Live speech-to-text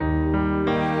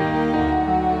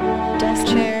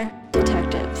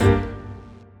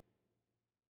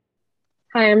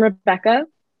Hi, I'm Rebecca.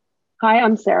 Hi,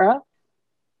 I'm Sarah.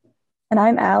 And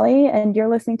I'm Allie, and you're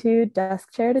listening to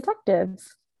Desk Chair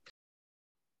Detectives.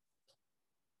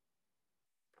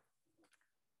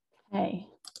 Hey.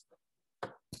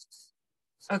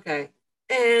 Okay.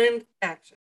 And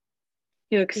action.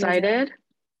 You You guys ready? excited?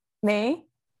 Me?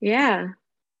 Yeah.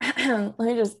 Let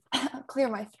me just clear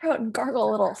my throat and gargle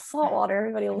a little salt water.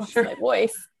 Everybody loves my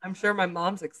voice. I'm sure my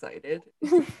mom's excited.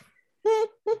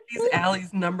 She's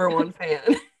Allie's number one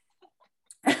fan.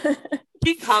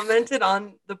 She commented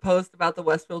on the post about the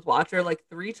Westfield Watcher like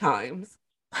 3 times.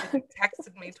 She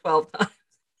texted me 12 times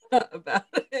about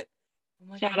it. I'm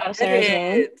like, Shout I out get Sarah's mom.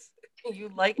 it.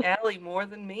 You like Allie more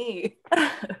than me.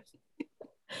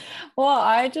 Well,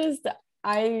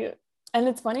 and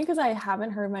it's funny because I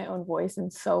haven't heard my own voice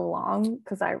in so long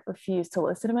because I refuse to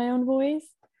listen to my own voice.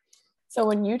 So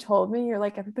when you told me, you're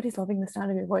like, everybody's loving the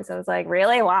sound of your voice. I was like,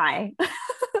 really? Why?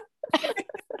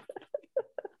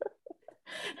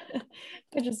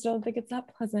 I just don't think it's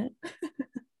that pleasant.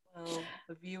 Well,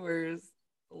 the viewers,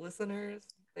 the listeners,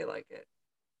 they like it.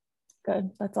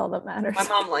 Good. That's all that matters. My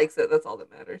mom likes it. That's all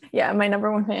that matters. Yeah, my number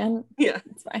one fan. Yeah.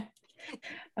 It's fine.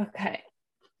 Okay.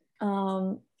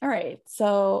 All right.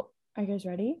 So are you guys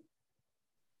ready?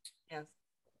 Yes.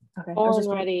 Okay. Born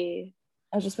ready.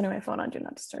 I was just putting my phone on Do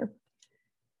Not Disturb.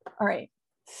 All right.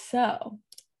 So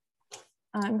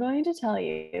I'm going to tell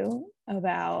you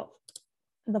about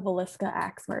the Villisca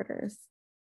axe murders.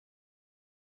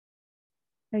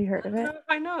 Have you heard of I don't it? know if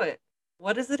I know it.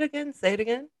 What is it again? Say it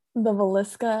again. The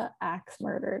Villisca axe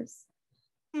murders.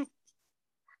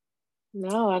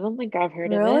 No, I don't think I've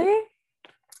heard of Really? it.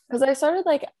 Because I started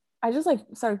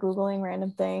started Googling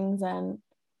random things, and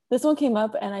this one came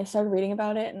up and I started reading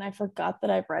about it, and I forgot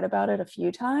that I've read about it a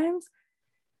few times.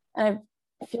 And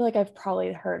I feel like I've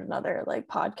probably heard another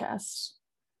podcast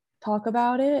talk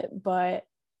about it, but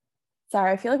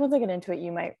sorry, I feel like once I get into it,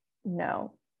 you might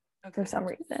know for some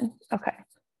reason. Okay.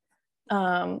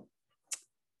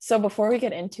 So before we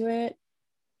get into it,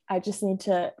 I just need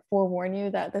to forewarn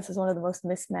you that this is one of the most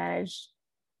mismanaged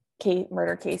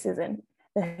murder cases in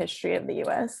the history of the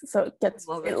US. So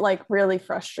it really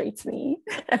frustrates me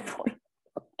at points.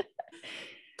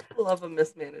 Love a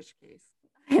mismanaged case.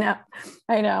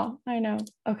 I know.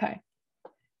 Okay.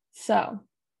 So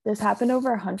this happened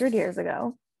over 100 years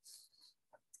ago.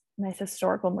 Nice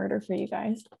historical murder for you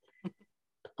guys.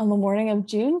 On the morning of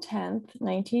June 10th,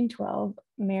 1912,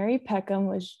 Mary Peckham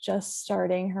was just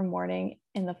starting her morning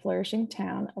in the flourishing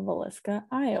town of Villisca,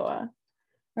 Iowa.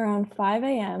 Around 5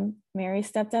 a.m., Mary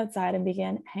stepped outside and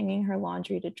began hanging her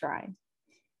laundry to dry,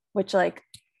 which, I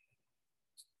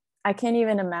can't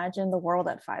even imagine the world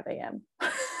at 5 a.m.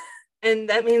 And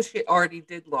that means she already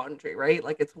did laundry, right?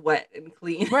 Like it's wet and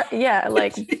clean. Right, yeah,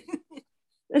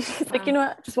 she's like, you know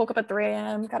what? Just woke up at 3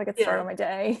 a.m. Got to get started on my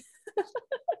day.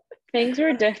 Things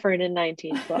were different in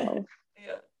 1912.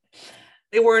 Yeah.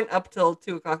 They weren't up till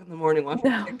 2 o'clock in the morning watching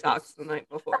TikToks the night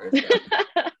before. So.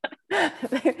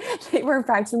 they were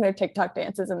practicing their TikTok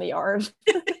dances in the yard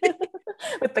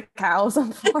with the cows on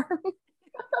the farm.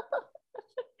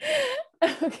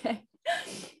 Okay.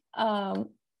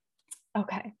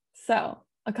 Okay. So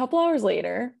a couple hours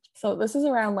later, so this is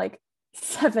around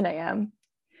 7 a.m.,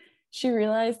 she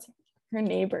realized her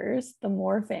neighbors, the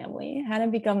Moore family,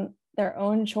 hadn't become their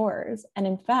own chores. And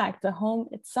in fact, the home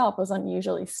itself was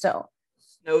unusually still.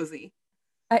 Nosy.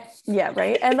 Yeah,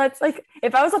 right. And that's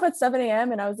if I was up at 7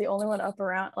 a.m. and I was the only one up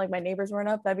around, my neighbors weren't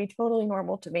up, that'd be totally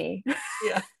normal to me.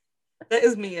 Yeah. That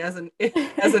is me as a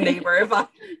neighbor. If I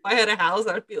had a house,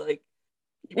 I'd be like,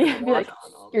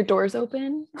 your door's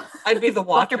open. I'd be the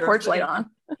watcher. Your porch light on.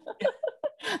 Yeah.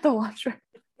 The washer.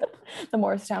 The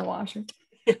Morristown washer.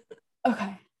 Yeah.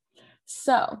 Okay.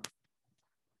 So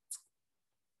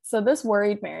this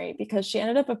worried Mary because she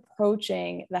ended up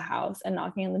approaching the house and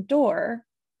knocking on the door,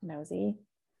 nosy,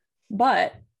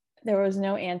 but there was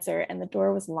no answer and the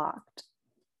door was locked.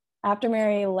 After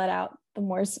Mary let out the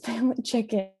Moore's family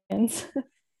chickens,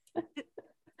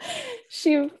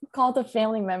 she called a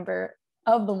family member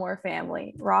of the Moore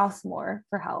family, Ross Moore,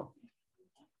 for help.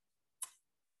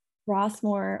 Ross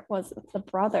Moore was the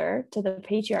brother to the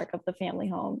patriarch of the family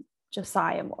home,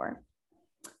 Josiah Moore.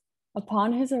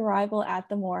 Upon his arrival at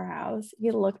the Moore house,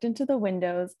 he looked into the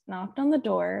windows, knocked on the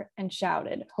door, and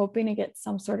shouted, hoping to get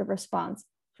some sort of response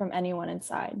from anyone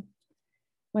inside.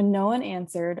 When no one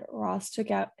answered, Ross took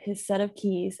out his set of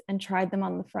keys and tried them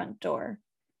on the front door.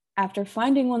 After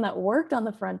finding one that worked on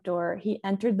the front door, he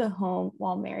entered the home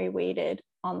while Mary waited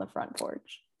on the front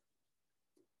porch.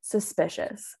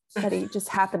 Suspicious that he just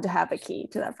happened to have a key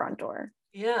to that front door.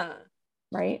 Yeah.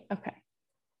 Right? Okay.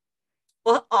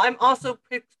 Well, I'm also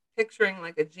picturing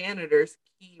a janitor's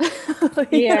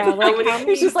Yeah, like how many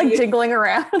he's just like jiggling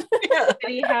around. Yeah. did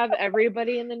he have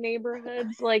everybody in the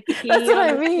neighborhoods like pee That's what on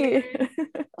I the mean. street?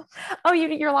 Oh,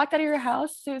 you're locked out of your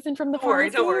house, Susan from the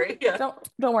pharmacy? Don't worry. Yeah.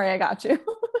 Don't worry, I got you.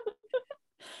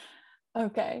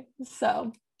 Okay,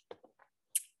 so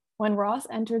when Ross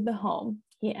entered the home,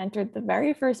 he entered the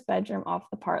very first bedroom off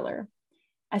the parlor.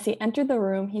 As he entered the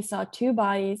room, he saw two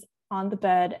bodies on the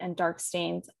bed and dark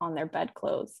stains on their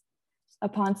bedclothes.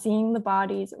 Upon seeing the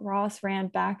bodies, Ross ran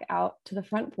back out to the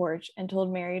front porch and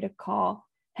told Mary to call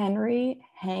Henry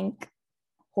Hank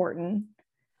Horton,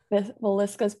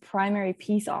 Villisca's primary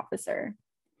peace officer.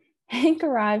 Hank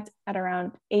arrived at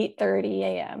around 8:30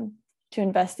 a.m. to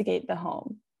investigate the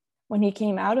home. When he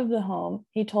came out of the home,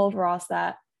 he told Ross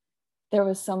that there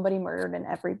was somebody murdered in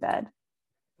every bed,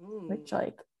 which,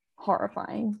 like,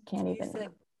 horrifying. Can't You even. said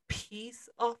peace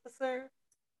officer?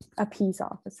 A peace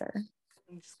officer.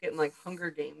 I'm just getting like Hunger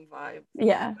Game vibes.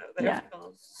 Yeah. Yeah.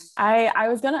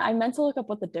 I meant to look up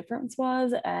what the difference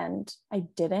was and I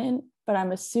didn't, but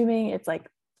I'm assuming it's like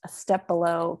a step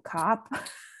below cop.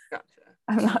 Gotcha.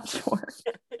 I'm not sure.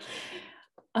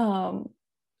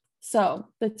 So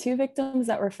the two victims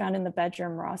that were found in the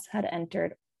bedroom Ross had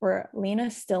entered were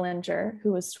Lena Stillinger,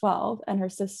 who was 12, and her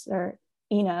sister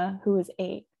Ina, who was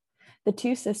 8. The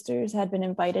two sisters had been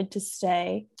invited to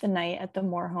stay the night at the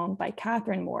Moore home by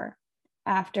Catherine Moore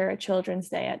after a children's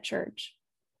day at church.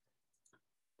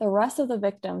 The rest of the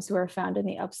victims who were found in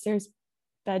the upstairs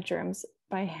bedrooms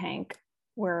by Hank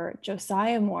were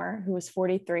Josiah Moore, who was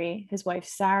 43, his wife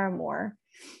Sarah Moore,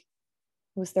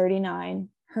 who was 39,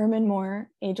 Herman Moore,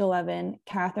 age 11,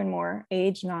 Catherine Moore,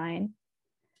 age 9,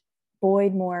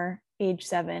 Boyd Moore, age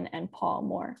 7, and Paul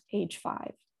Moore, age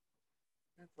 5.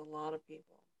 That's a lot of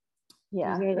people.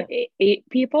 Yeah. There the eight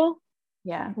people?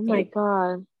 Yeah. Oh my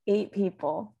God. 8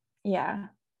 people. Yeah.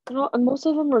 And most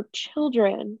of them were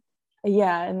children.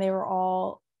 Yeah, and they were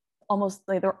all almost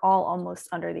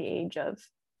under the age of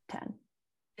 10.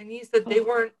 And you said they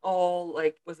weren't all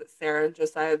like, was it Sarah and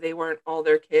Josiah? They weren't all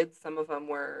their kids. Some of them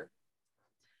were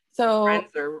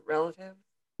friends or relatives.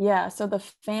 Yeah, so the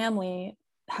family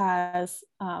has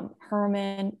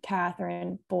Herman,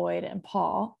 Catherine, Boyd, and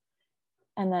Paul,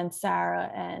 and then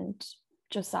Sarah and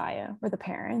Josiah were the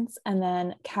parents, and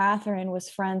then Catherine was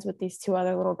friends with these 2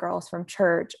 other little girls from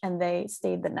church, and they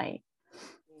stayed the night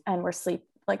and were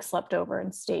slept over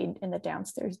and stayed in the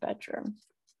downstairs bedroom.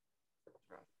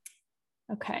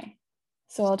 Okay,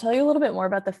 so I'll tell you a little bit more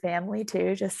about the family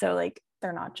too, just so like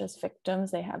they're not just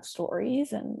victims, they have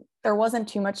stories, and there wasn't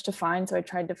too much to find, so I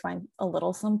tried to find a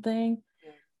little something.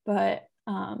 But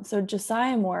so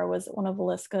Josiah Moore was one of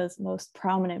Villisca's most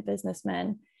prominent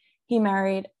businessmen. He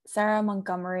married Sarah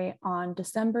Montgomery on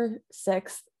December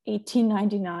 6th,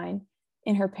 1899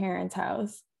 in her parents'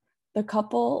 house. The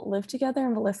couple lived together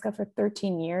in Villisca for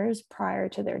 13 years prior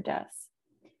to their deaths.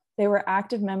 They were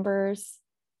active members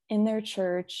in their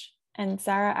church, and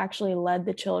Sarah actually led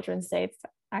the Children's Day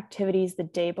activities the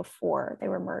day before they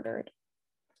were murdered.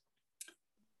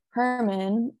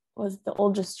 Herman was the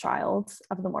oldest child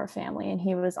of the Moore family, and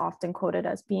he was often quoted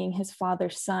as being his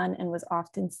father's son and was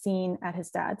often seen at his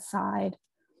dad's side.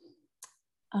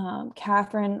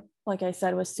 Catherine, like I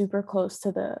said, was super close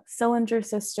to the Stillinger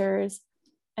sisters,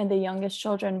 and the youngest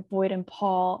children, Boyd and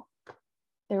Paul,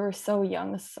 they were so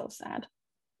young. This is so sad.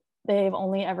 They've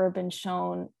only ever been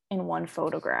shown in one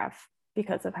photograph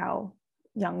because of how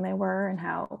young they were and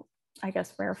how, I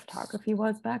guess, rare photography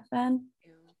was back then.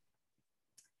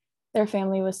 Their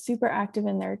family was super active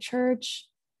in their church.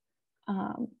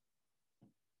 Lena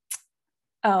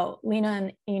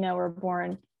and Ina were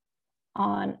born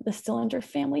on the Stillinger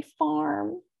family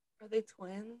farm. Are they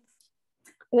twins?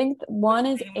 I think one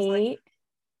is 8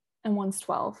 and one's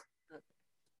 12.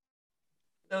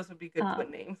 Those would be good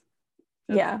twin names.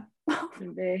 Yeah.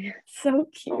 So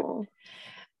cute.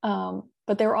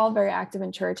 But they were all very active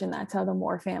in church, and that's how the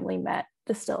Moore family met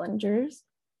the Stillingers.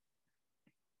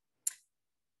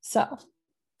 So,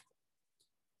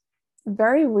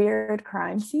 very weird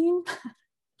crime scene.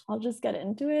 I'll just get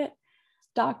into it.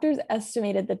 Doctors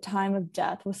estimated the time of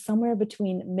death was somewhere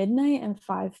between midnight and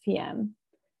 5 p.m.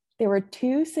 There were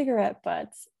 2 cigarette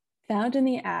butts found in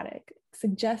the attic,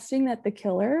 suggesting that the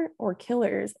killer or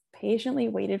killers patiently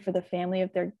waited for the family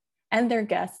of their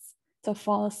guests to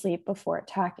fall asleep before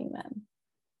attacking them.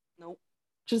 Nope.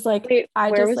 Just like, wait,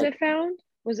 where was it found?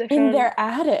 Was it in found their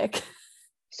attic?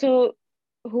 So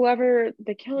whoever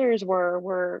the killers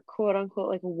were quote unquote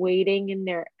like waiting in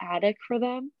their attic for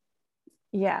them?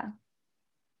 Yeah.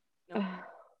 Nope.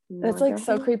 That's like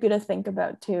so creepy to think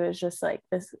about too. Is just like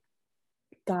this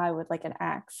guy with like an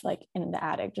axe like in the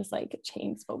attic, just like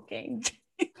chain smoking.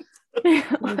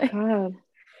 Oh my God.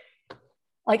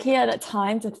 Like he had a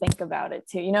time to think about it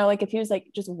too. You know, like if he was like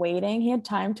just waiting, he had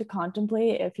time to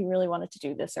contemplate if he really wanted to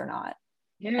do this or not.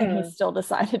 And he Yeah. still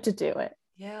decided to do it.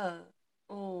 Yeah.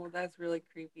 Oh, that's really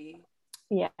creepy.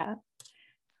 Yeah.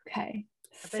 Okay.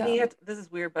 I bet he So had to, this is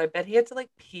weird, but I bet he had to like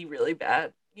pee really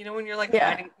bad. You know, when you're like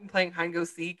yeah. playing hide and go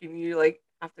seek and you like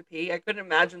have to pee. I couldn't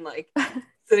imagine like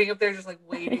sitting up there just like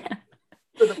waiting Yeah.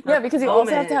 for the Yeah, perfect because you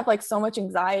also have to moment. have like so much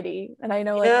anxiety. And I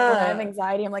know like when I have Yeah.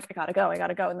 anxiety, I'm like, I gotta go.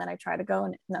 And then I try to go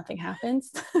and nothing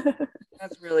happens.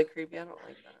 That's really creepy. I don't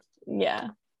like that. Yeah.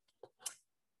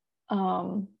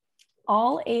 Um,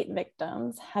 all 8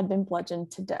 victims had been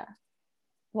bludgeoned to death.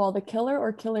 While the killer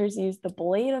or killers used the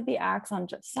blade of the axe on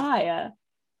Josiah,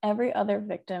 every other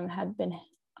victim had been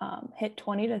hit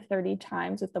 20 to 30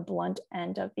 times with the blunt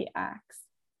end of the axe,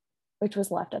 which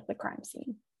was left at the crime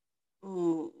scene.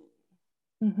 Ooh.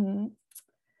 Mm-hmm.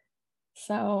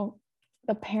 So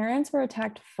the parents were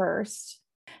attacked first.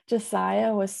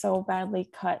 Josiah was so badly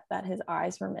cut that his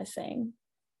eyes were missing.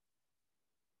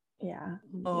 Yeah.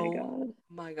 Oh my Oh God.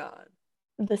 my God.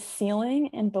 The ceiling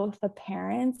in both the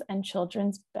parents' and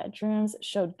children's bedrooms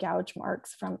showed gouge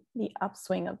marks from the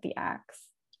upswing of the axe.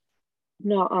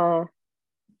 No.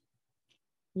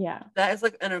 Yeah. That is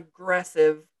like an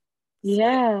aggressive swing.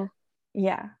 Yeah.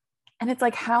 Yeah. And it's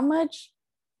like, how much,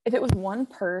 if it was one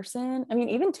person, I mean,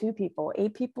 even 2 people,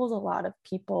 8 people is a lot of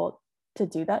people to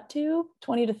do that to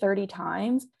 20 to 30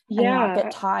 times and not Yeah.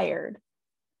 get tired.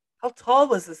 How tall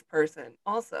was this person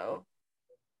also?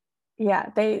 Yeah.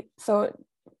 So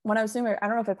when I was doing, I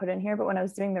don't know if I put it in here, but when I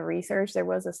was doing the research, there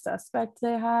was a suspect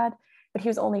they had, but he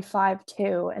was only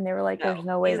 5'2", and they were like, there's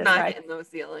no way He's this not guy. hitting the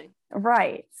ceiling.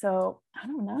 Right. So I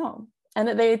don't know. And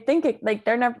they think it, like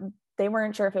they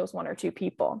weren't sure if it was 1 or 2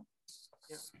 people.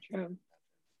 Yeah. True.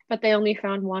 But they only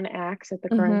found one axe at the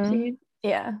crime Mhm. scene.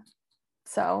 Yeah.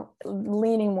 So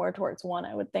leaning more towards 1,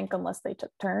 I would think, unless they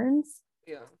took turns.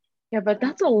 Yeah. Yeah, but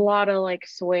that's a lot of like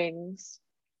swings.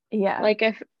 Yeah. Like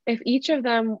if each of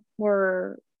them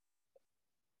were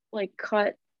like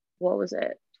cut, what was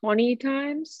it, 20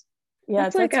 times? Yeah.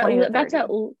 That's It's like like 20 to that's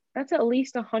 30. that's at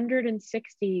least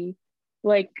 160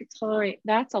 like time.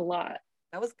 That's a lot.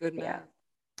 That was good Yeah.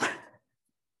 math.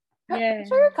 Yeah.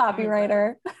 Sure, you're a I'm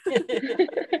copywriter.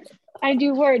 I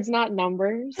do words, not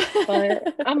numbers,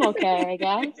 but I'm okay, I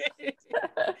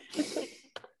guess.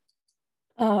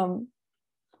 um,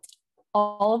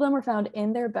 all of them were found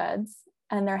in their beds,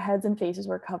 and their heads and faces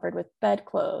were covered with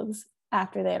bedclothes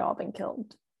after they had all been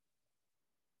killed.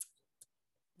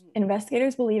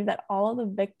 Investigators believe that all of the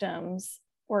victims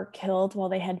were killed while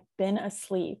they had been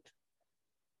asleep,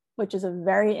 which is a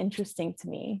very interesting to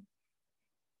me.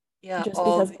 Yeah, Just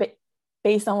because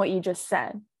based on what you just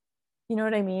said, you know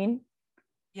what I mean?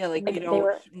 yeah, like Like you they don't,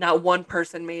 were not one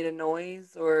person made a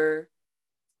noise or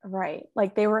right.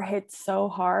 Like they were hit so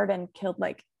hard and killed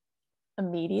like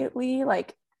immediately.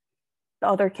 Like the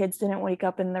other kids didn't wake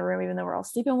up in the room, even though we're all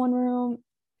asleep in one room.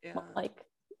 yeah. Like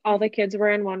All the kids were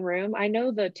in one room. I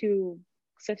know the 2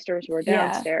 sisters were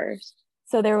yeah. downstairs.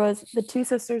 So there was the 2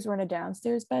 sisters were in a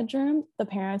downstairs bedroom, the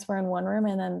parents were in one room,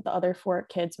 and then the other 4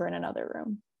 kids were in another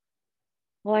room.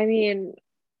 Well, I mean,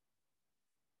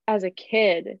 as a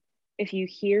kid, if you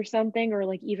hear something or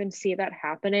like even see that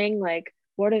happening, like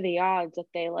what are the odds that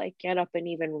they like get up and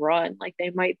even run? Like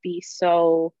they might be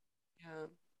so Yeah.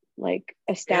 like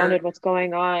astounded Scared. what's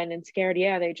going on and scared.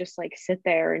 Yeah, they just like sit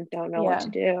there and don't know what Yeah. to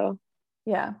do.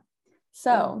 Yeah.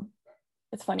 So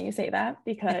it's funny you say that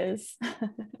because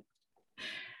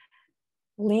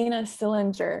Lena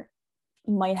Sillinger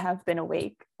might have been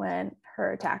awake when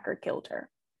her attacker killed her.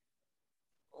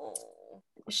 Oh.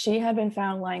 She had been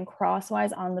found lying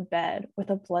crosswise on the bed with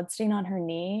a bloodstain on her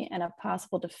knee and a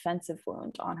possible defensive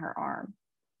wound on her arm.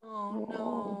 Oh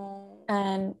no.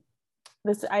 And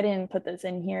this, I didn't put this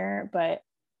in here, but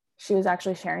she was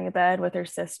actually sharing a bed with her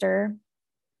sister.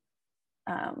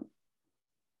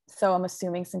 So I'm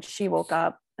assuming since she woke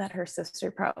up that her sister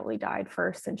probably died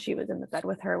first and she was in the bed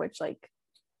with her, which like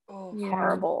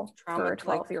horrible for a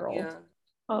 12-year-old. Yeah.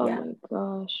 Oh Yeah. my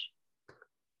gosh.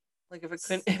 Like if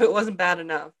it wasn't bad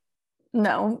enough.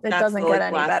 No, it That's doesn't the, get like,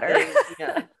 any last better. thing.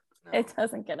 Yeah. No. It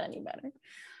doesn't get any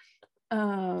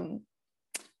better.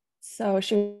 So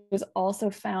she was also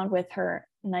found with her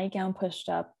nightgown pushed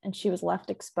up and she was left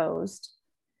exposed.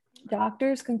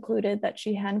 Doctors concluded that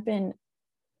she hadn't been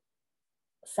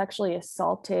sexually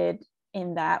assaulted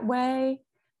in that way,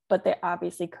 but they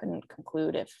obviously couldn't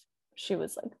conclude if she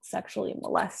was like sexually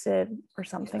molested or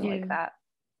something like that.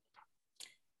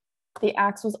 The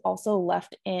axe was also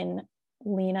left in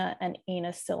Lena and Ina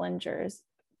Sillinger's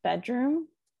bedroom.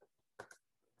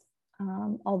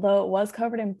 Although it was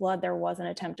covered in blood, there was an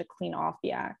attempt to clean off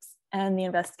the axe. and the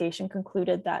investigation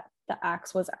concluded that the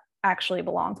axe was actually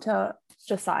belonged to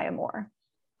Josiah Moore.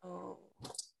 Oh.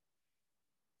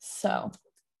 So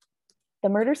the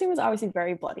murder scene was obviously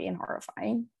very bloody and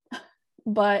horrifying,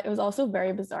 but it was also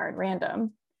very bizarre and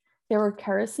random. There were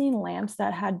kerosene lamps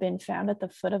that had been found at the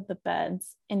foot of the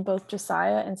beds in both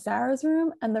Josiah and Sarah's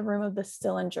room and the room of the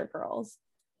Stillinger girls.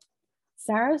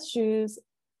 Sarah's shoes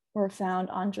were found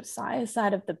on Josiah's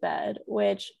side of the bed,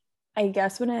 which I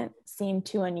guess wouldn't seem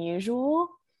too unusual,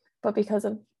 but because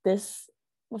of this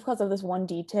one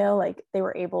detail, like they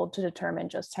were able to determine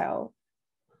just how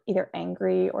either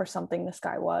angry or something this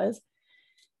guy was.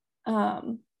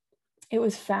 It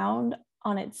was found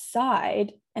on its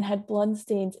side and had blood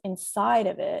stains inside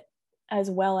of it as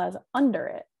well as under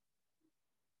it.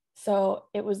 So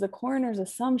it was the coroner's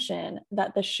assumption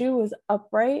that the shoe was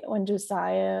upright when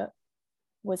Josiah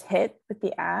was hit with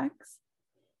the axe,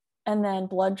 and then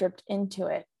blood dripped into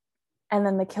it. And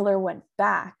then the killer went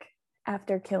back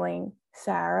after killing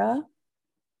Sarah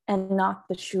and knocked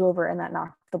the shoe over, and that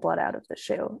knocked the blood out of the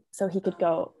shoe. So he could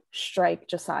go strike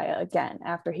Josiah again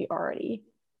after he already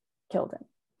killed him.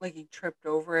 Like he tripped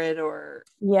over it, or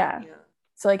yeah.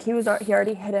 So like he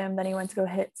already hit him, then he went to go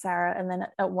hit Sarah, and then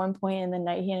at one point in the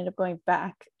night he ended up going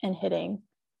back and hitting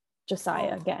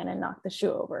Josiah again and knocked the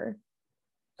shoe over.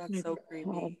 That's so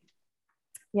creepy.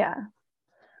 Yeah.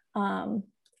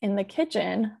 In the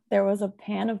kitchen there was a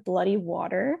pan of bloody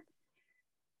water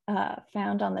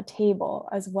found on the table,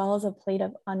 as well as a plate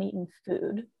of uneaten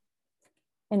food.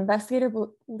 Investigators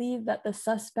believe that the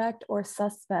suspect or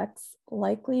suspects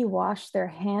likely washed their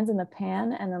hands in the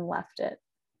pan and then left it.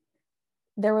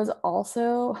 There was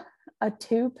also a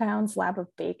 2-pound slab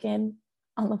of bacon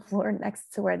on the floor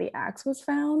next to where the axe was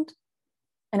found,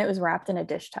 and it was wrapped in a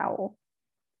dish towel.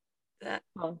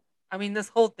 I mean, this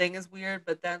whole thing is weird,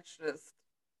 but that's just...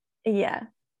 Yeah.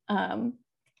 And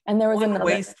there was another...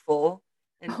 wasteful,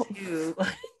 and two,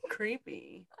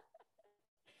 creepy.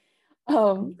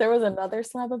 There was another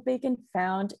slab of bacon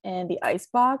found in the ice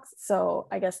box, so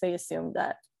I guess they assumed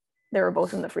that they were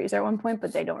both in the freezer at one point,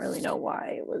 but they don't really know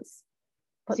why it was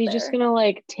put there. Is he just gonna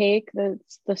like take the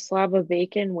slab of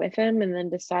bacon with him and then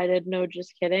decided, no,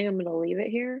 just kidding, I'm gonna leave it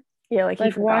here? Yeah, like he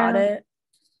forgot it.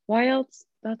 Why else?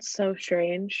 That's so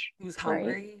strange. He was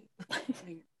hungry.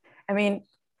 Right? I mean,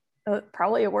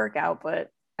 probably a workout, but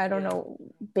I don't know.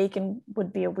 Bacon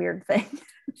would be a weird thing.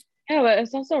 Yeah, but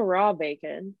it's also raw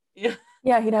bacon.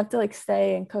 Yeah, he'd have to like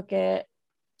stay and cook it.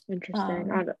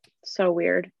 Interesting. So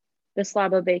weird. The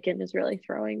slab of bacon is really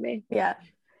throwing me. Yeah.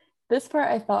 This part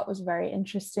I thought was very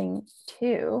interesting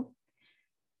too.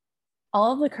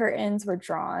 All of the curtains were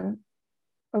drawn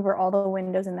over all the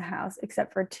windows in the house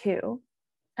except for 2.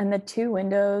 And the 2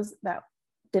 windows that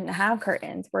didn't have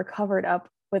curtains were covered up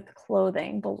with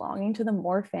clothing belonging to the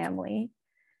Moore family.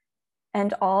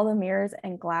 And all the mirrors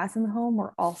and glass in the home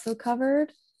were also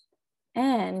covered.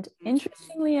 And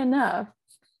interestingly enough,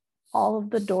 all of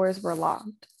the doors were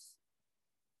locked.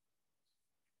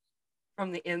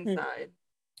 From the inside.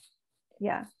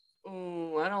 Yeah.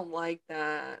 Oh, I don't like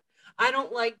that. I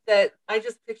don't like that. I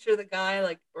just picture the guy,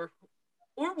 like, or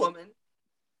woman,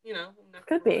 you know,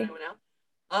 could be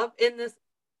up in this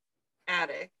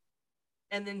attic,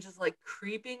 and then just like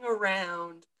creeping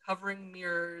around, covering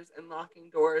mirrors and locking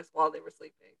doors while they were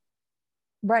sleeping.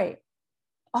 Right.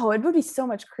 Oh, it would be so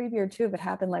much creepier too if it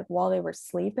happened like while they were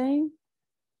sleeping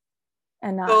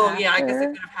and not after. Yeah, I guess it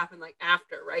could have happened like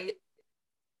after, right?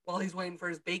 While he's waiting for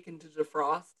his bacon to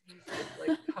defrost, he's just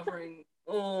like covering.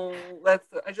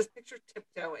 I just picture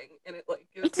tiptoeing, and it like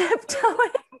gives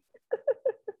tiptoeing.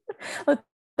 With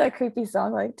that creepy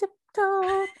song, like tiptoe.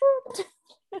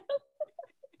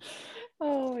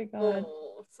 Oh my god.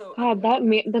 God,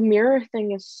 the mirror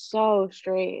thing is so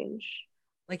strange.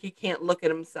 Like he can't look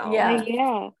at himself.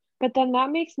 Yeah. But then that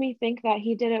makes me think that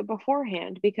he did it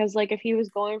beforehand, because like if he was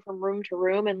going from room to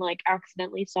room and like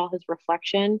accidentally saw his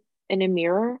reflection in a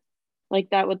mirror, like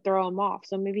that would throw him off.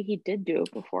 So maybe he did do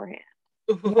it beforehand.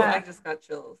 I just got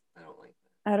chills. I don't like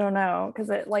that. I don't know, because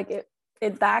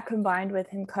it that combined with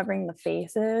him covering the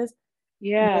faces.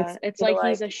 Yeah, it's like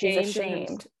he's ashamed. He's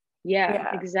ashamed.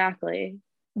 Yeah, exactly.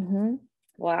 Mm-hmm.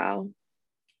 Wow.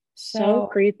 So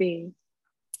creepy.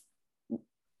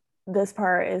 This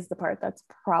part is the part that's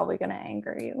probably going to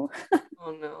anger you.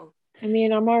 Oh no. I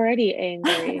mean, I'm already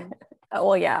angry.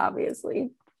 Well, yeah,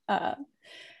 obviously. But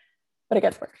it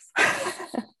gets worse.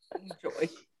 Enjoy.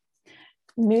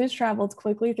 News traveled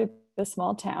quickly through the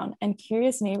small town, and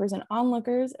curious neighbors and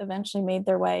onlookers eventually made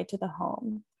their way to the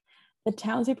home. The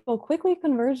townspeople quickly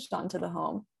converged onto the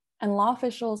home, and law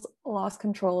officials lost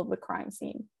control of the crime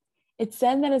scene. It's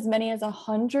said that as many as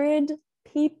 100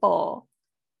 people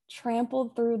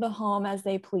trampled through the home as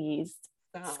they pleased,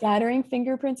 Stop. scattering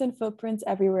fingerprints and footprints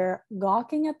everywhere,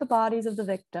 gawking at the bodies of the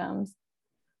victims.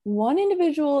 One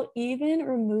individual even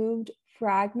removed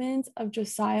fragments of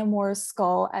Josiah Moore's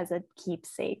skull as a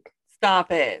keepsake.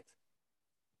 Stop it.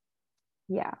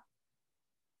 Yeah.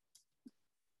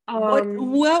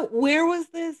 Where was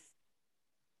this?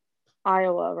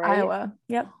 Iowa, right? Iowa.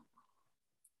 Yep.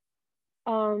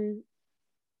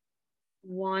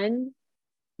 One,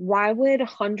 why would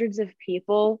hundreds of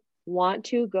people want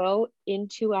to go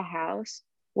into a house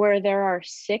where there are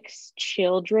 6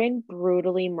 children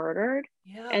brutally murdered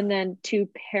and then 2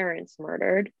 parents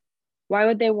murdered? Why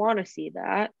would they want to see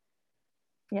that?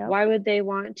 Yep. Why would they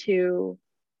want to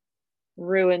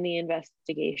ruin the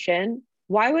investigation?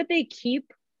 Why would they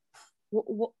keep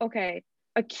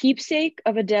a keepsake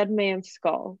of a dead man's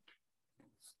skull?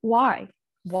 Why?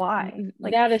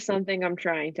 That is something I'm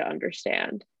trying to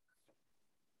understand.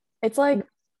 It's like,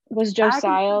 was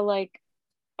Josiah like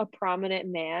a prominent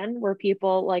man? Were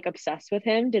people like obsessed with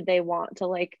him? Did they want to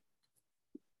like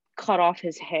cut off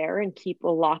his hair and keep a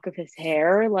lock of his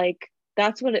hair? Like,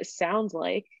 that's what it sounds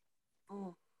like.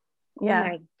 Oh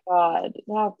yeah. Oh my God,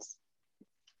 that's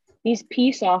these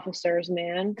peace officers,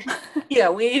 man. Yeah,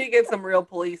 we need to get some real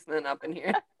policemen up in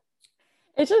here.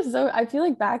 It's just so, I feel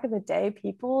like back in the day,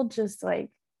 people just like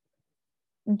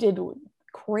did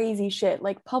crazy shit,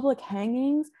 like public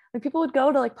hangings. Like people would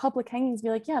go to like public hangings and be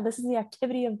like, yeah, this is the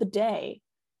activity of the day.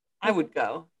 I would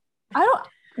go.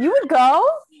 You would go?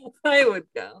 I would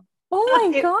go.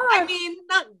 Oh my God. I mean,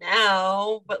 not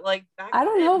now, but like back I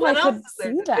don't then. know if What I else could is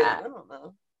there see to do? that. I don't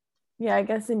know. Yeah, I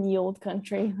guess in ye old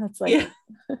country, that's like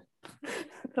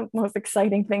the most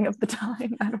exciting thing of the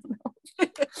time. I don't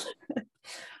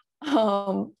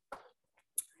know.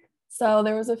 So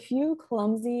there was a few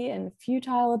clumsy and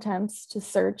futile attempts to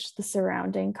search the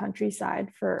surrounding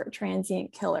countryside for a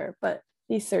transient killer, but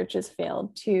these searches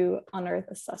failed to unearth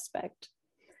a suspect.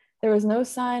 There was no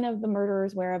sign of the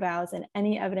murderer's whereabouts, and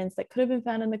any evidence that could have been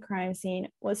found in the crime scene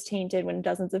was tainted when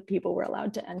dozens of people were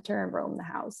allowed to enter and roam the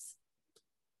house.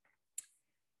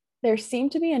 There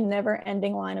seemed to be a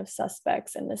never-ending line of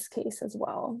suspects in this case as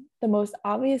well. The most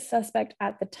obvious suspect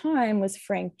at the time was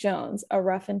Frank Jones, a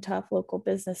rough and tough local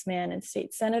businessman and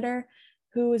state senator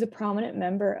who was a prominent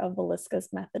member of Villisca's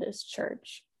Methodist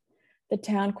Church. The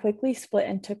town quickly split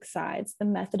and took sides. The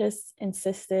Methodists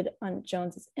insisted on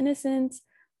Jones's innocence,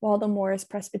 while the Morris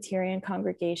Presbyterian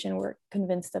congregation were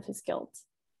convinced of his guilt.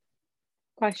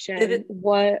 Question: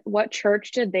 what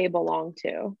church did they belong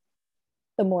to?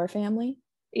 The Moore family?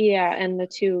 Yeah, and the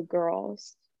 2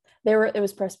 girls. It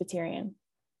was Presbyterian.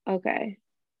 Okay.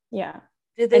 Yeah.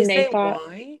 Did they say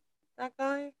why that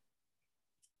guy?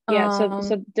 Yeah,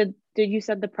 so did you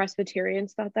said the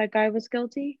Presbyterians thought that guy was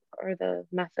guilty, or the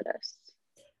Methodists?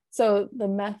 So the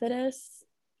Methodists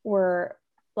were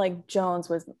like, Jones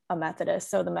was a Methodist,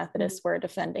 so the Methodists were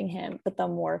defending him, but the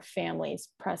Moore family's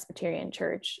Presbyterian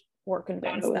church were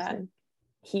convinced that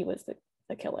he was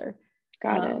the killer.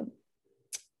 Got it.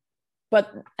 But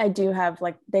I do have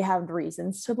they have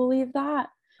reasons to believe that.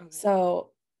 Okay.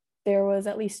 So there was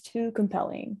at least 2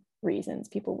 compelling reasons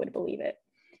people would believe it.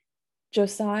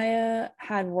 Josiah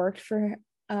had worked for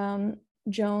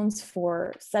Jones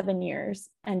for 7 years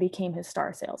and became his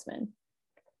star salesman.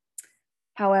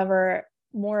 However,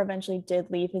 Moore eventually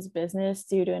did leave his business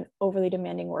due to an overly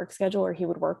demanding work schedule where he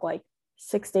would work like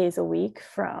 6 days a week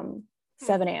from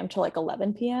 7 a.m. to like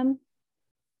 11 p.m.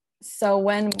 So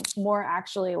when Moore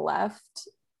actually left,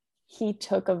 he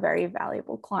took a very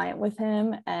valuable client with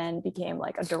him and became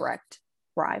like a direct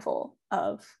rival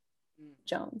of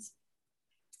Jones.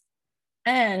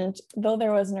 And though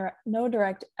there was no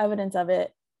direct evidence of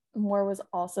it, Moore was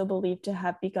also believed to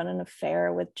have begun an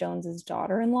affair with Jones's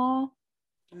daughter-in-law.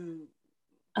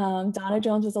 Donna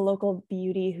Jones was a local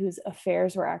beauty whose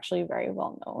affairs were actually very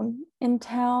well known in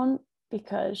town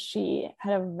because she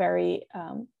had a very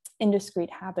indiscreet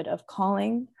habit of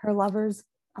calling her lovers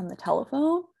on the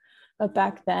telephone. But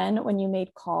back then, when you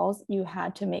made calls, you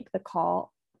had to make the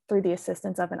call through the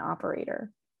assistance of an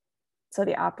operator. So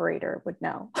the operator would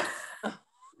know.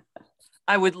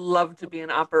 I would love to be an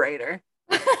operator.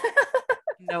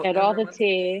 Get all the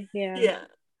tea. Yeah.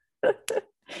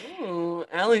 Oh,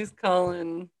 Allie's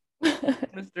calling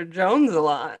Mr. Jones a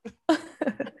lot.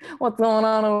 What's going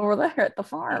on over there at the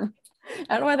farm?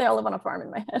 I don't know why they all live on a farm in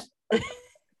my head.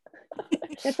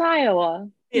 It's Iowa.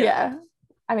 Yeah.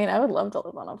 I mean, I would love to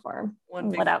live on a farm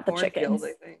and let out the chickens.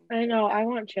 I know. I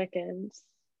want chickens.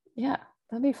 Yeah,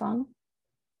 that'd be fun.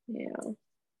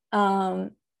 Yeah.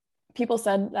 People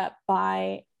said that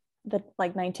by the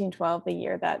 1912, the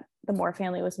year that the Moore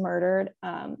family was murdered,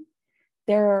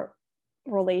 there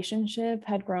relationship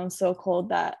had grown so cold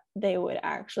that they would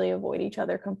actually avoid each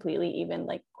other completely, even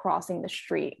like crossing the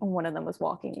street when one of them was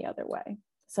walking the other way.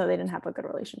 So they didn't have a good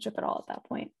relationship at all at that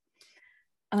point.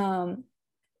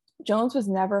 Jones was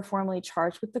never formally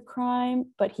charged with the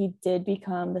crime, but he did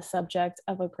become the subject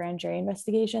of a grand jury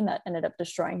investigation that ended up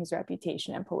destroying his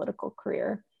reputation and political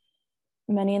career.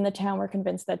 Many in the town were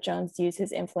convinced that Jones used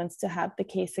his influence to have the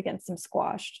case against him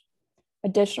squashed.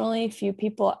 Additionally, few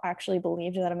people actually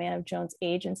believed that a man of Jones'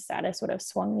 age and status would have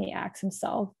swung the axe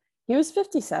himself. He was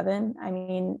 57. I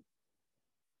mean,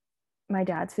 my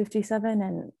dad's 57,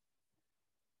 and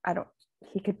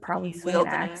he could probably swing an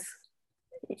axe.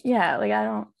 Yeah, like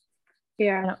I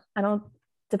don't,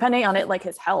 depending on it, like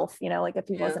his health, you know, like if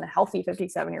he wasn't a healthy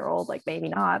 57-year-old, like maybe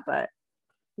not, but.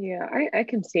 Yeah, I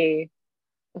can see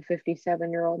a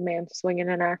 57-year-old man swinging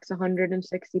an axe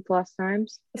 160 plus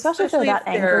times. Especially if they're that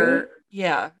angry.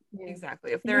 Yeah,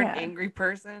 exactly. If they're an angry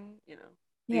person, you know,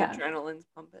 the adrenaline's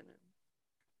pumping.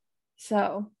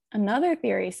 So another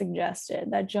theory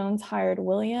suggested that Jones hired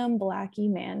William Blackie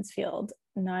Mansfield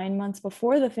 9 months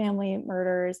before the family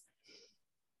murders.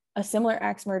 A similar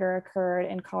axe murder occurred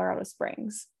in Colorado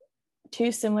Springs.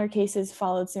 2 similar cases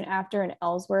followed soon after in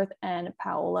Ellsworth and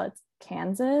Paola,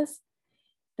 Kansas.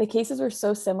 The cases were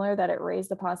so similar that it raised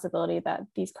the possibility that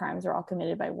these crimes were all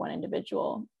committed by one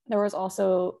individual. There was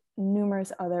also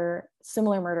numerous other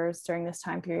similar murders during this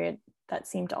time period that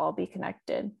seemed to all be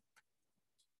connected.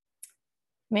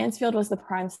 Mansfield was the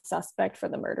prime suspect for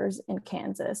the murders in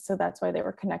Kansas, so that's why they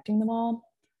were connecting them all.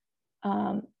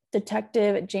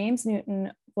 Detective James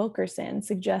Newton Wilkerson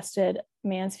suggested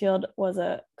Mansfield was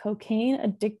a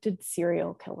cocaine-addicted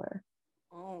serial killer.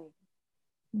 Oh,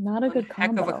 not a good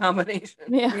combo. Heck of a combination.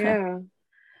 Yeah.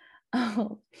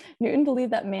 Newton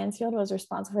believed that Mansfield was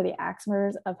responsible for the axe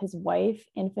murders of his wife,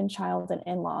 infant child, and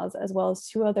in-laws, as well as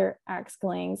 2 other axe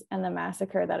killings and the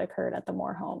massacre that occurred at the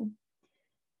Moore home.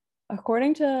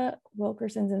 According to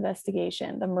Wilkerson's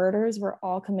investigation, the murders were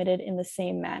all committed in the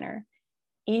same manner.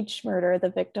 Each murder, the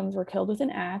victims were killed with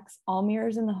an axe, all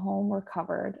mirrors in the home were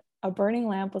covered, a burning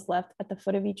lamp was left at the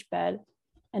foot of each bed,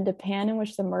 and a pan in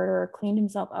which the murderer cleaned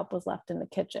himself up was left in the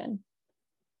kitchen.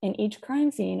 In each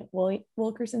crime scene,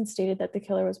 Wilkerson stated that the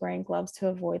killer was wearing gloves to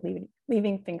avoid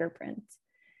leaving fingerprints.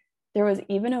 There was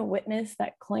even a witness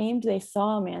that claimed they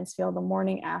saw Mansfield the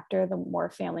morning after the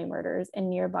Moore family murders in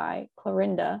nearby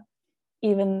Clarinda,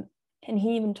 and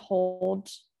he even told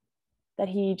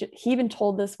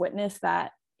this witness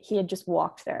that he had just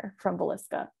walked there from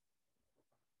Villisca.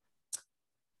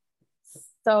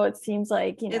 So it seems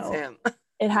like, it's him.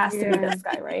 It has to be this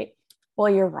guy, right? Well,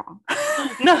 you're wrong.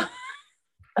 No.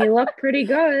 He looked pretty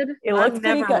good. I'm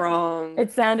never wrong.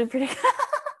 It sounded pretty good.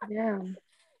 Yeah.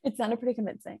 It sounded pretty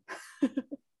convincing.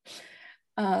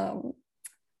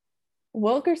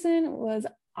 Wilkerson was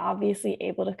obviously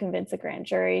able to convince a grand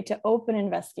jury to open an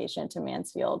investigation into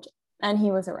Mansfield, and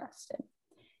he was arrested.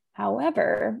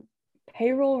 However,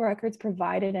 payroll records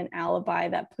provided an alibi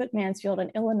that put Mansfield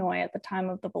in Illinois at the time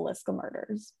of the Villisca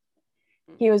murders.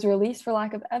 He was released for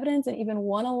lack of evidence and even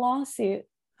won a lawsuit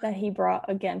that he brought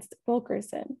against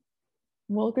Wilkerson.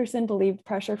 Wilkerson believed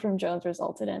pressure from Jones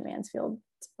resulted in Mansfield's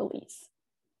release.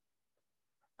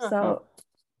 So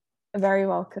very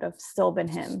well could have still been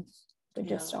him. We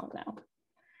just don't know.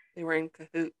 They were in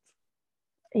cahoots.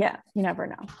 Yeah, you never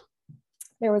know.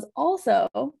 There was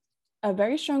also a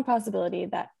very strong possibility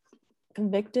that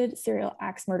convicted serial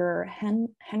axe murderer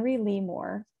Henry Lee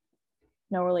Moore,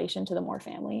 no relation to the Moore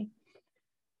family,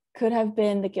 could have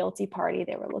been the guilty party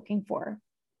they were looking for.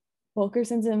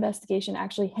 Wilkerson's investigation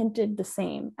actually hinted the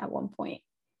same at one point.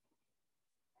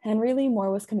 Henry Lee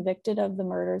Moore was convicted of the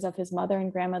murders of his mother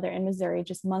and grandmother in Missouri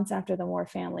just months after the Moore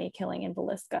family killing in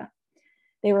Villisca.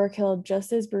 They were killed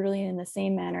just as brutally in the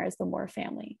same manner as the Moore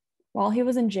family. While he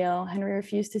was in jail, Henry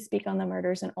refused to speak on the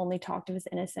murders and only talked of his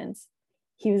innocence.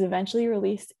 He was eventually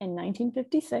released in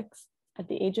 1956 at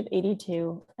the age of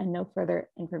 82, and no further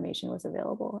information was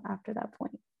available after that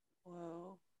point.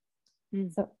 Whoa.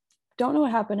 So don't know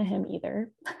what happened to him either.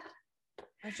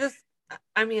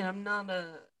 I'm not a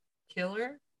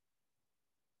killer,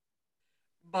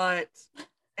 but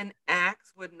an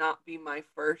axe would not be my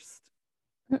first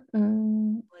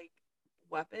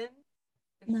weapon.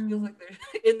 It feels like there's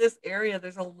in this area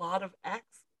there's a lot of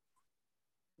axe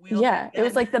wielding. Yeah, it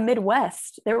was like the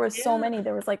Midwest. There was so many.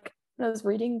 There was like, I was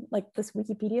reading like this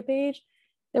Wikipedia page.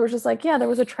 There was just like, there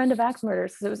was a trend of axe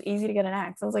murders because it was easy to get an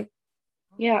axe. I was like,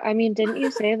 yeah, I mean, didn't you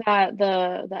say that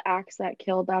the axe that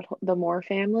killed the Moore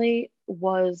family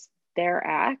was their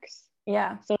axe?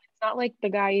 Yeah. So it's not like the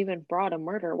guy even brought a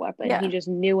murder weapon. Yeah. He just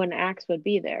knew an axe would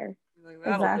be there.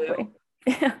 Exactly.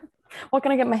 Yeah. What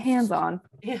can I get my hands on?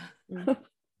 Yeah.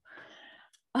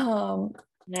 Um,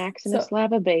 An axe and a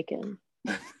slab of bacon.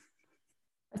 That's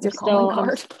your calling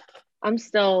card. I'm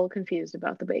still confused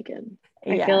about the bacon.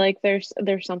 I Yeah. feel like there's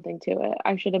something to it.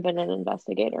 I should have been an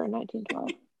investigator in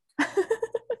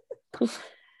 1912.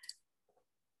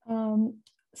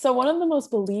 So one of the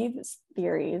most believed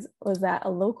theories was that a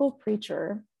local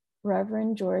preacher,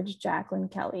 Reverend George Jacqueline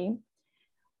Kelly,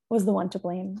 was the one to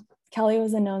blame. Kelly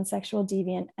was a known sexual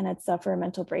deviant and had suffered a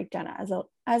mental breakdown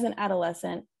as an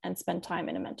adolescent and spent time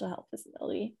in a mental health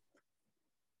facility.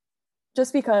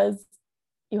 Just because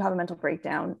you have a mental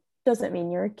breakdown doesn't mean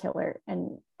you're a killer.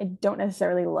 And I don't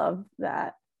necessarily love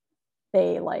that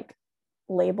they like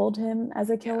labeled him as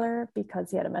a killer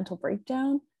because he had a mental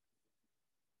breakdown.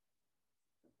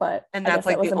 But and that's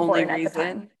like the only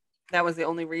reason. That was the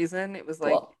only reason. It was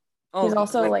like, he's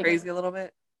also went like crazy a little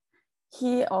bit.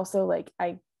 He also like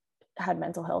I had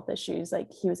mental health issues.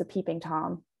 Like he was a peeping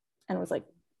Tom and was like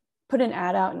put an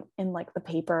ad out in like the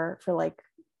paper for like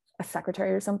a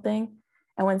secretary or something.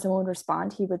 And when someone would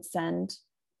respond, he would send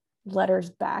letters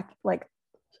back, like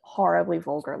horribly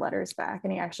vulgar letters back.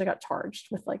 And he actually got charged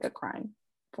with like a crime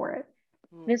for it.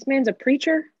 This man's a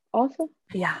preacher also?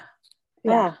 Yeah.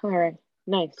 Yeah. All right.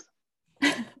 Nice.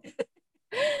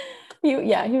 He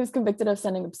was convicted of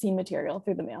sending obscene material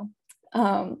through the mail.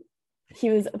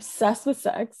 He was obsessed with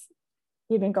sex.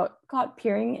 He even got caught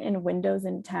peering in windows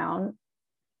in town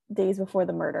days before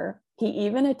the murder. He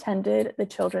even attended the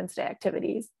Children's Day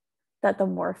activities that the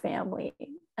Moore family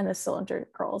and the Sillinger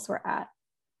girls were at.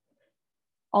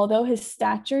 Although his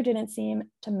stature didn't seem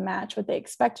to match what they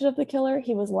expected of the killer,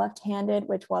 he was left-handed,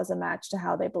 which was a match to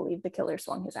how they believed the killer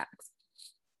swung his axe.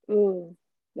 Ooh,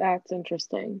 that's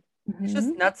interesting. It's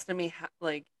just nuts to me how,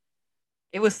 like,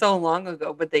 it was so long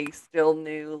ago, but they still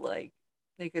knew, like,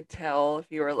 they could tell if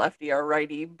you were lefty or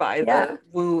righty by the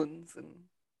wounds. And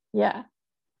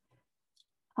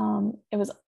it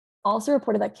was also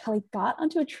reported that Kelly got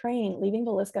onto a train leaving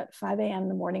Villisca at 5 a.m. in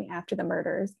the morning after the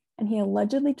murders, and he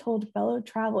allegedly told fellow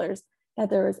travelers that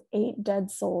there was 8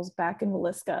 dead souls back in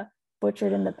Villisca,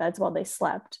 butchered in the beds while they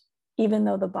slept, even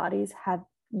though the bodies had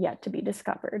yet to be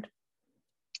discovered.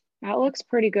 That looks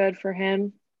pretty good for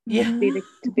him. Yeah.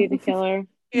 To be the killer.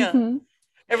 Yeah. Mm-hmm.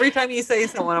 Every time you say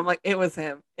someone, I'm like, it was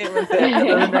him. It was him. And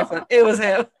then the next one, it was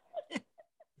him.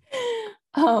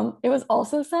 It was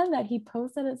also said that he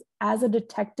posed as a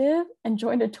detective and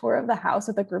joined a tour of the house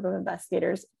with a group of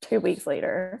investigators 2 weeks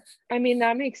later. I mean,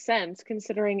 that makes sense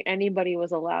considering anybody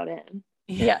was allowed in.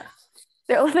 Yeah.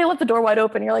 They left the door wide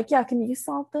open. You're like, yeah, can you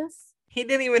solve this? He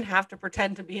didn't even have to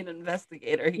pretend to be an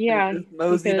investigator. He could have just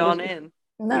moseyed on in.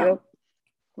 No. Yep.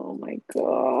 Oh my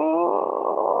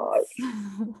God.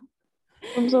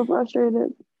 I'm so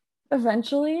frustrated.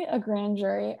 Eventually, a grand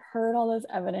jury heard all this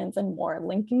evidence and more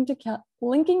linking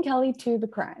Kelly to the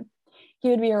crime. He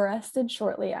would be arrested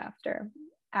shortly after.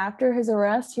 After his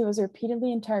arrest, he was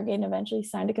repeatedly interrogated and eventually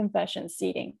signed a confession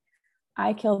stating,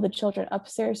 "I killed the children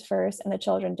upstairs first and the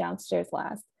children downstairs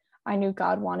last. I knew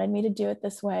God wanted me to do it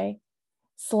this way.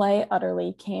 Slay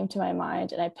utterly came to my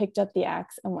mind, and I picked up the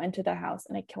axe and went to their house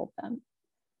and I killed them."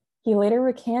 He later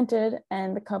recanted,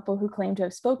 and the couple who claimed to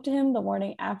have spoke to him the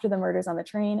morning after the murders on the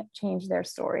train changed their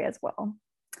story as well.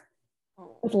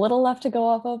 With little left to go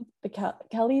off of,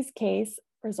 Kelly's case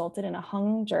resulted in a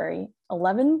hung jury,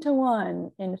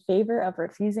 11-1 in favor of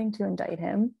refusing to indict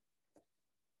him.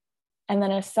 And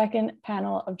then a second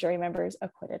panel of jury members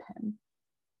acquitted him.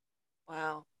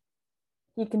 Wow.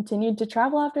 He continued to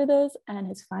travel after this, and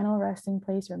his final resting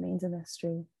place remains a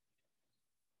mystery.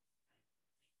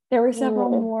 There were several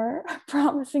more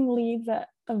promising leads that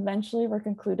eventually were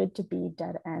concluded to be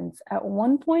dead ends. At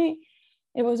one point,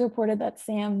 it was reported that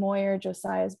Sam Moyer,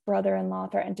 Josiah's brother-in-law,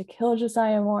 threatened to kill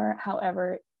Josiah Moore.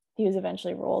 However, he was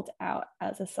eventually ruled out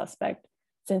as a suspect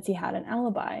since he had an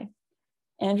alibi.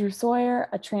 Andrew Sawyer,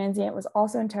 a transient, was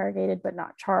also interrogated but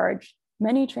not charged.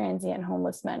 Many transient and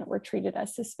homeless men were treated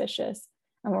as suspicious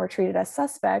and were treated as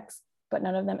suspects, but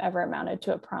none of them ever amounted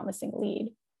to a promising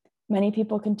lead. Many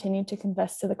people continued to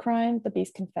confess to the crime, but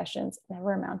these confessions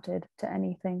never amounted to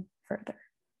anything further.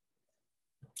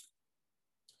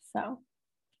 So,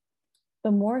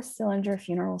 the Moore Sillinger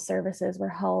funeral services were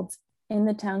held in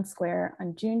the town square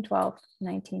on June 12,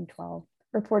 1912.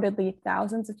 Reportedly,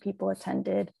 thousands of people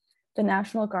attended. The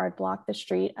National Guard blocked the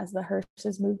street as the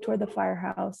hearses moved toward the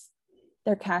firehouse.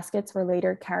 Their caskets were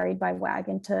later carried by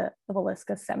wagon to the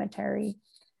Villisca Cemetery.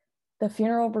 The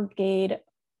funeral brigade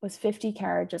was 50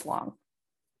 carriages long.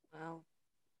 Wow.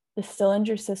 The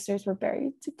Sillinger sisters were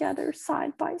buried together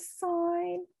side by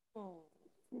side. Oh.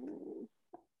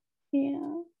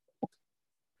 Yeah.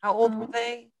 How old were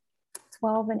they?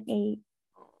 12 and 8.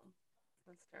 Oh,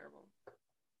 that's terrible.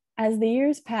 As the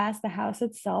years pass, the house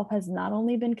itself has not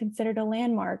only been considered a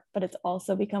landmark, but it's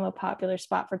also become a popular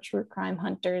spot for true crime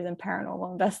hunters and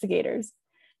paranormal investigators.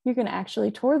 You can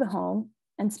actually tour the home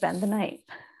and spend the night.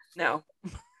 No.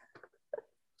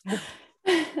 No.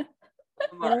 I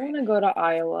don't want to go to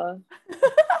Iowa.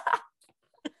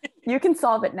 You can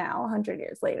solve it now, 100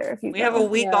 years later, if you We go. have a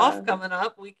week Yeah. off coming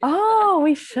up. We can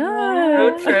We should.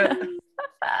 road trip.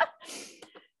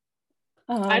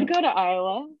 I'd go to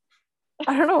Iowa.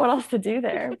 I don't know what else to do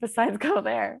there besides go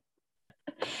there.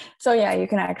 So yeah, you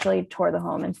can actually tour the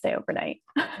home and stay overnight.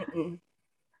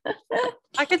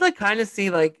 I could like kind of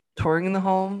see like touring the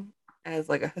home as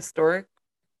like a historic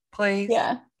place.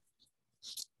 Yeah.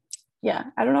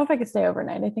 I don't know if I could stay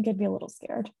overnight. I think I'd be a little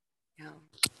scared. Yeah.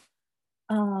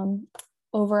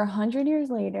 Over 100 years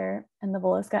later, and the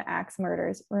Villisca axe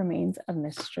murders remains a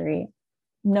mystery.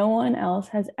 No one else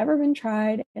has ever been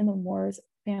tried in the Moore's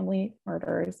family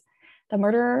murders. The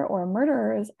murderer or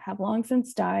murderers have long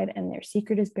since died, and their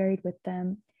secret is buried with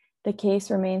them. The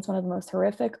case remains one of the most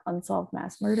horrific unsolved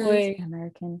mass murders in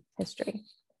American history.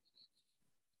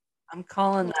 I'm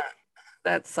calling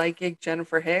that psychic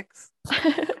Jennifer Hicks.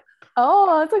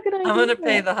 Oh, that's a good idea. I'm gonna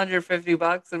pay the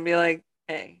 $150 and be like,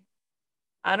 hey,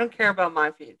 I don't care about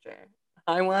my future.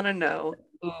 I want to know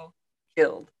who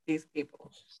killed these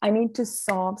people. I need to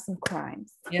solve some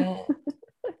crimes. Yeah.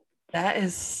 That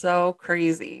is so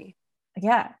crazy.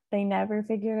 Yeah, they never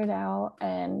figured it out,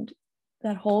 and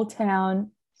that whole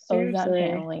town owes that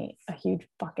family a huge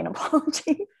fucking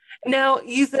apology. Now,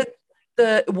 you said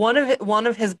one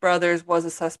of his brothers was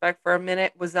a suspect for a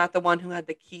minute. Was that the one who had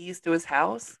the keys to his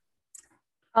house?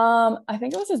 I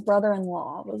think it was his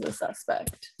brother-in-law was a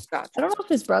suspect. Gotcha. I don't know if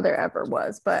his brother ever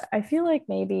was, but I feel like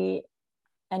maybe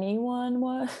anyone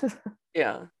was.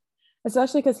 Yeah.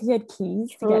 Especially because he had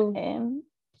keys to get in,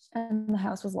 and the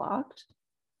house was locked.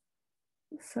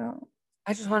 So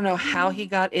I just want to know how he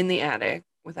got in the attic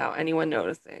without anyone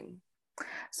noticing.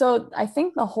 So I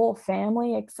think the whole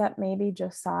family, except maybe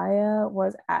Josiah,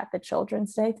 was at the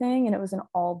Children's Day thing, and it was an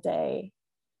all-day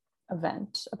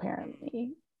event,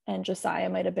 apparently. And Josiah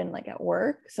might have been like at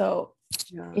work. So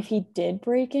if he did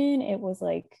break in, it was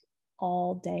like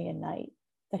all day and night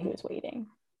that he was waiting,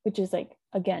 which is like,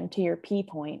 again, to your P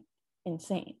point,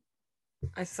 insane.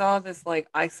 I saw this like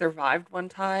I Survived one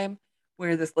time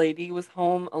where this lady was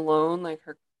home alone, like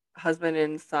her husband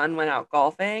and son went out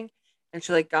golfing, and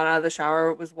she like got out of the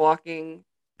shower, was walking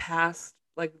past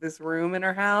like this room in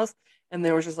her house, and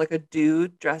there was just like a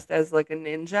dude dressed as like a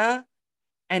ninja,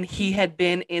 and he had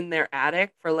been in their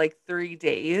attic for like 3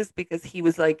 days because he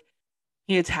was like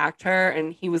he attacked her,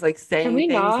 and he was like saying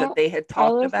things that they had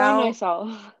talked about by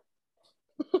myself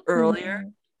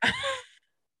earlier.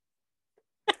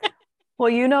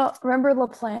 Well, remember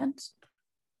LaPlante,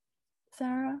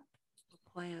 Sarah?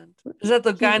 LaPlante. Is that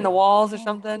the guy in the walls or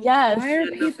something? Yes. Why are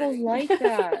people like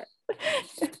that?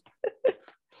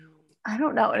 I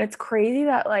don't know. And it's crazy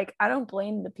that like I don't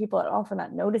blame the people at all for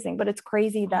not noticing, but it's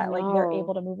crazy that like they're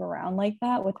able to move around like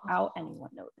that without anyone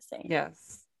noticing.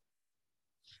 Yes.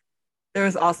 There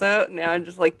was also, now I'm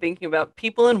just like thinking about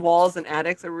people in walls and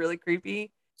attics are really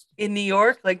creepy. In New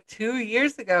York, like 3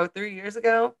 years ago,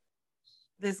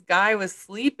 this guy was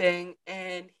sleeping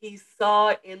and he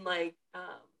saw in like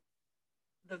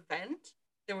the vent,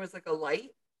 there was like a light.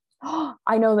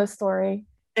 I know this story.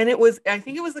 And I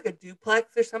think it was like a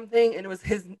duplex or something. And it was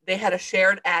they had a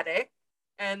shared attic.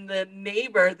 And the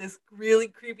neighbor, this really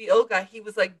creepy old guy, he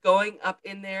was like going up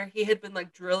in there. He had been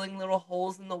like drilling little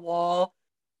holes in the wall.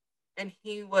 And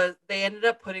they ended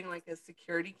up putting like a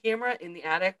security camera in the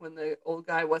attic when the old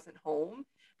guy wasn't home.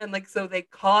 And like, so they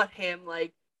caught him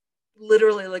like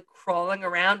literally like crawling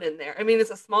around in there. I mean,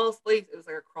 it's a small space. It was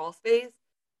like a crawl space,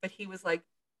 but he was like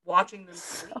watching them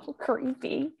sleep. So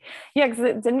creepy. Yeah,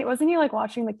 because wasn't he like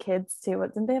watching the kids too?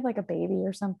 Didn't they have like a baby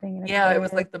or something? Yeah, it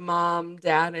was like the mom,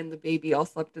 dad, and the baby all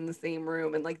slept in the same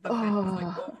room, and like the bed was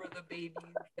like over the baby's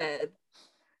bed.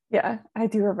 Yeah, I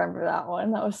do remember that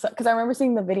one. That was because I remember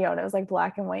seeing the video and it was like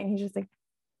black and white, and he's just like,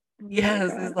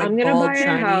 yes, oh like I'm gonna bald, buy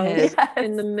a house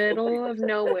in the middle of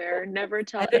nowhere. Never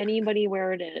tell anybody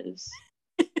where it is.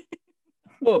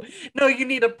 Oh, no, you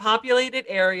need a populated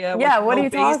area. Yeah, with what no are you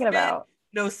talking basement, about?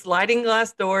 No sliding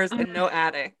glass doors and no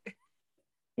attic.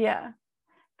 Yeah,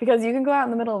 because you can go out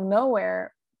in the middle of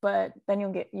nowhere, but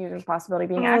then there's a possibility of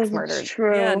being axe murdered.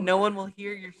 True. Yeah, no one will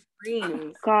hear your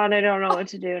screams. God, I don't know what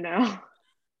to do now.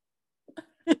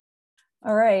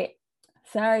 All right,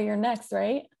 Sarah, you're next,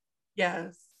 right?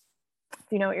 Yes.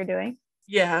 Do you know what you're doing?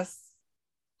 Yes.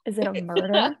 Is it a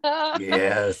murder?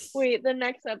 Yes. Wait, the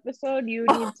next episode you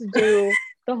need to do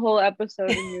the whole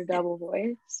episode in your double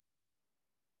voice.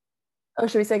 Oh,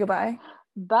 should we say goodbye?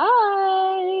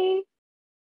 Bye.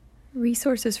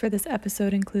 Resources for this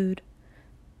episode include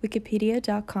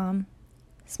wikipedia.com,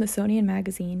 Smithsonian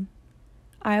Magazine,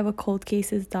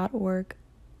 iowacoldcases.org,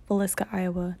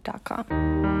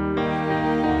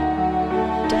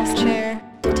 villiscaiowa.com. Desk Chair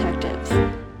Detective.